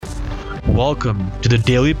Welcome to the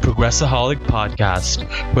Daily Progressaholic Podcast,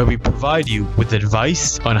 where we provide you with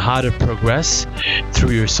advice on how to progress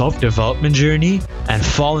through your self-development journey and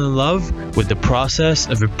fall in love with the process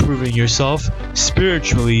of improving yourself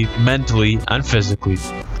spiritually, mentally, and physically.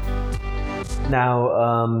 Now,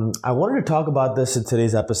 I wanted to talk about this in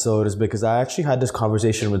today's episode is because I actually had this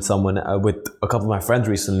conversation with someone, with a couple of my friends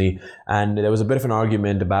recently, and there was a bit of an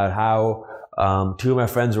argument about how two of my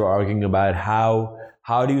friends were arguing about how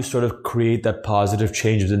do you sort of create that positive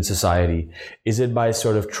change within society? Is it by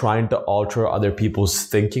sort of trying to alter other people's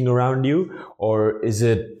thinking around you, or is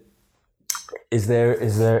there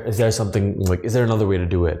something like, is there another way to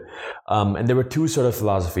do it? And there were two sort of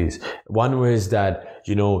philosophies. One was that,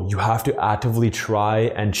 you have to actively try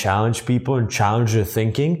and challenge people and challenge their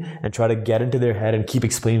thinking and try to get into their head and keep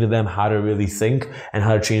explaining to them how to really think and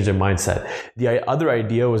how to change their mindset. The other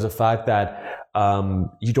idea was the fact that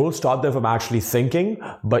you don't stop them from actually thinking,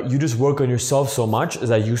 but you just work on yourself so much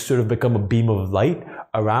that you sort of become a beam of light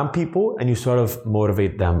around people and you sort of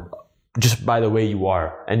motivate them just by the way you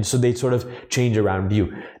are. And so they sort of change around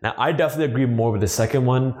you. Now, I definitely agree more with the second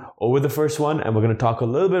one over the first one, and we're going to talk a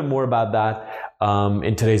little bit more about that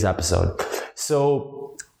in today's episode.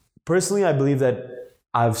 So personally, I believe that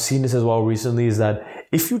I've seen this as well recently, is that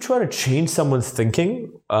if you try to change someone's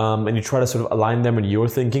thinking and you try to sort of align them in your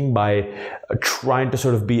thinking by trying to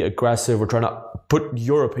sort of be aggressive or trying to put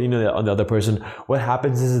your opinion on the other person, what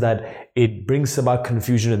happens is that it brings about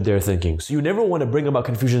confusion in their thinking. So you never want to bring about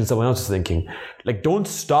confusion in someone else's thinking. Like, don't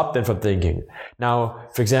stop them from thinking. Now,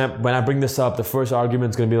 for example, when I bring this up, the first argument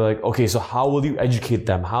is going to be like, okay, so how will you educate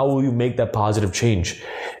them? How will you make that positive change?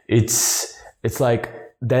 It's like,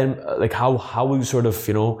 then like how will you sort of,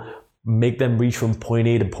 make them reach from point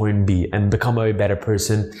A to point B and become a better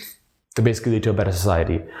person to basically lead to a better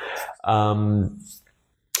society.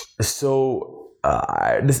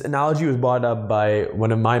 This analogy was brought up by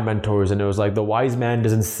one of my mentors, and it was like, the wise man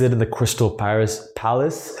doesn't sit in the crystal palace,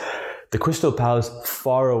 the crystal palace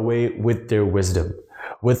far away with their wisdom.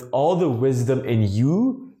 With all the wisdom in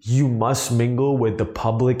you, you must mingle with the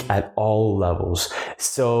public at all levels.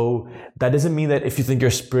 So that doesn't mean that if you think you're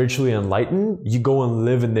spiritually enlightened, you go and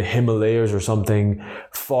live in the Himalayas or something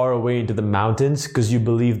far away into the mountains because you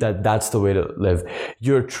believe that that's the way to live.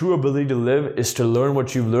 Your true ability to live is to learn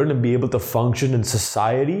what you've learned and be able to function in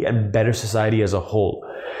society and better society as a whole.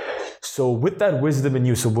 So with that wisdom in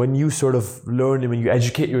you, so when you sort of learn and when you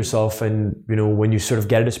educate yourself and, when you sort of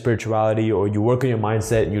get into spirituality or you work on your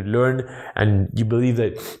mindset and you learn and you believe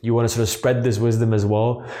that you want to sort of spread this wisdom as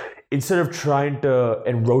well, instead of trying to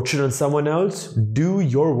encroach it on someone else, do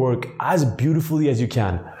your work as beautifully as you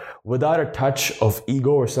can without a touch of ego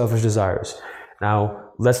or selfish desires. Now,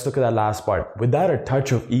 let's look at that last part. Without a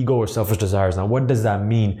touch of ego or selfish desires. Now, what does that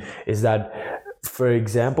mean? Is that, for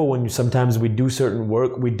example, when sometimes we do certain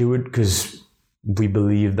work, we do it because we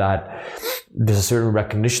believe that there's a certain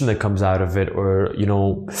recognition that comes out of it, or,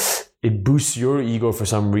 it boosts your ego for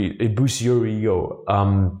some reason. It boosts your ego.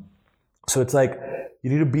 So it's like, you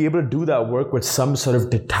need to be able to do that work with some sort of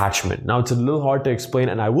detachment. Now, it's a little hard to explain,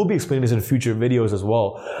 and I will be explaining this in future videos as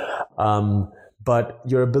well. But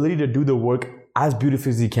your ability to do the work as beautifully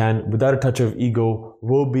as you can without a touch of ego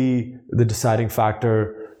will be the deciding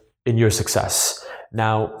factor in your success.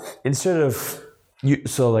 Now, instead of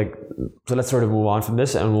so let's sort of move on from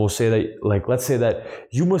this, and we'll say that, let's say that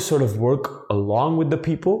you must sort of work along with the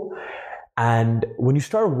people. And when you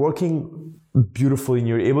start working beautifully and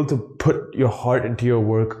you're able to put your heart into your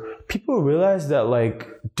work, people realize that,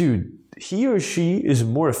 dude, he or she is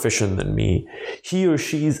more efficient than me. He or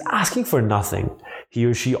she is asking for nothing. He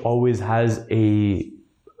or she always has a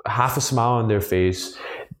half a smile on their face.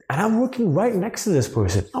 And I'm working right next to this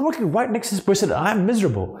person. And I'm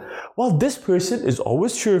miserable. While this person is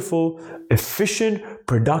always cheerful, efficient,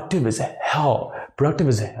 productive as hell.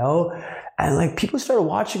 And people started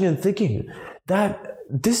watching and thinking that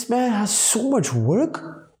this man has so much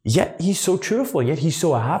work, yet he's so cheerful, yet he's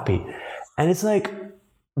so happy. And it's like,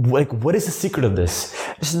 what is the secret of this?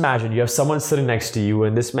 Just imagine you have someone sitting next to you,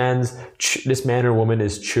 and this man or woman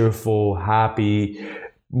is cheerful, happy,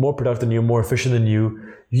 more productive than you, more efficient than you.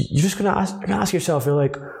 You're just gonna ask yourself, you're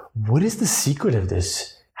like, what is the secret of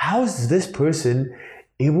this? How is this person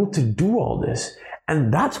able to do all this?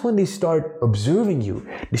 And that's when they start observing you.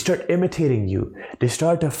 They start imitating you. They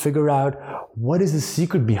start to figure out, what is the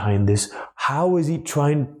secret behind this? How is he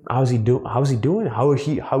doing? How is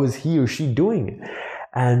he or she doing it?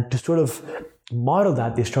 And to sort of model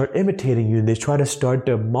that, they start imitating you, and they try to start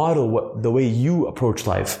to model the way you approach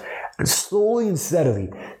life. And slowly and steadily,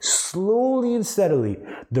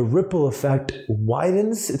 the ripple effect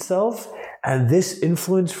widens itself, And this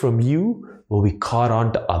influence from you will be caught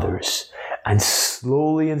on to others. And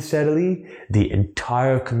slowly and steadily, the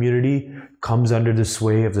entire community comes under the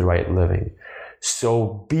sway of the right living.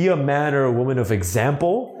 So be a man or a woman of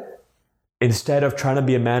example instead of trying to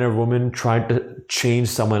be a man or woman trying to change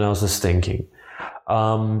someone else's thinking.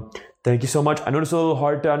 Thank you so much. I know it's a little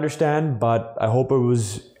hard to understand, but I hope I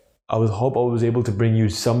was able to bring you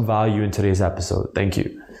some value in today's episode. Thank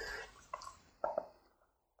you.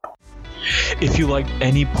 If you liked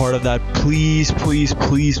any part of that, please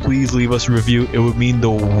leave us a review. It would mean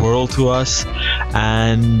the world to us.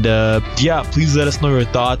 And please let us know your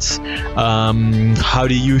thoughts. How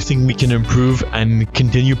do you think we can improve and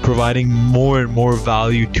continue providing more and more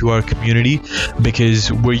value to our community?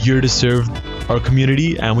 Because we're here to serve our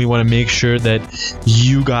community, and we want to make sure that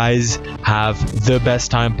you guys have the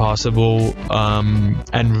best time possible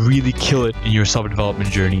and really kill it in your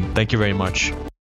self-development journey. Thank you very much.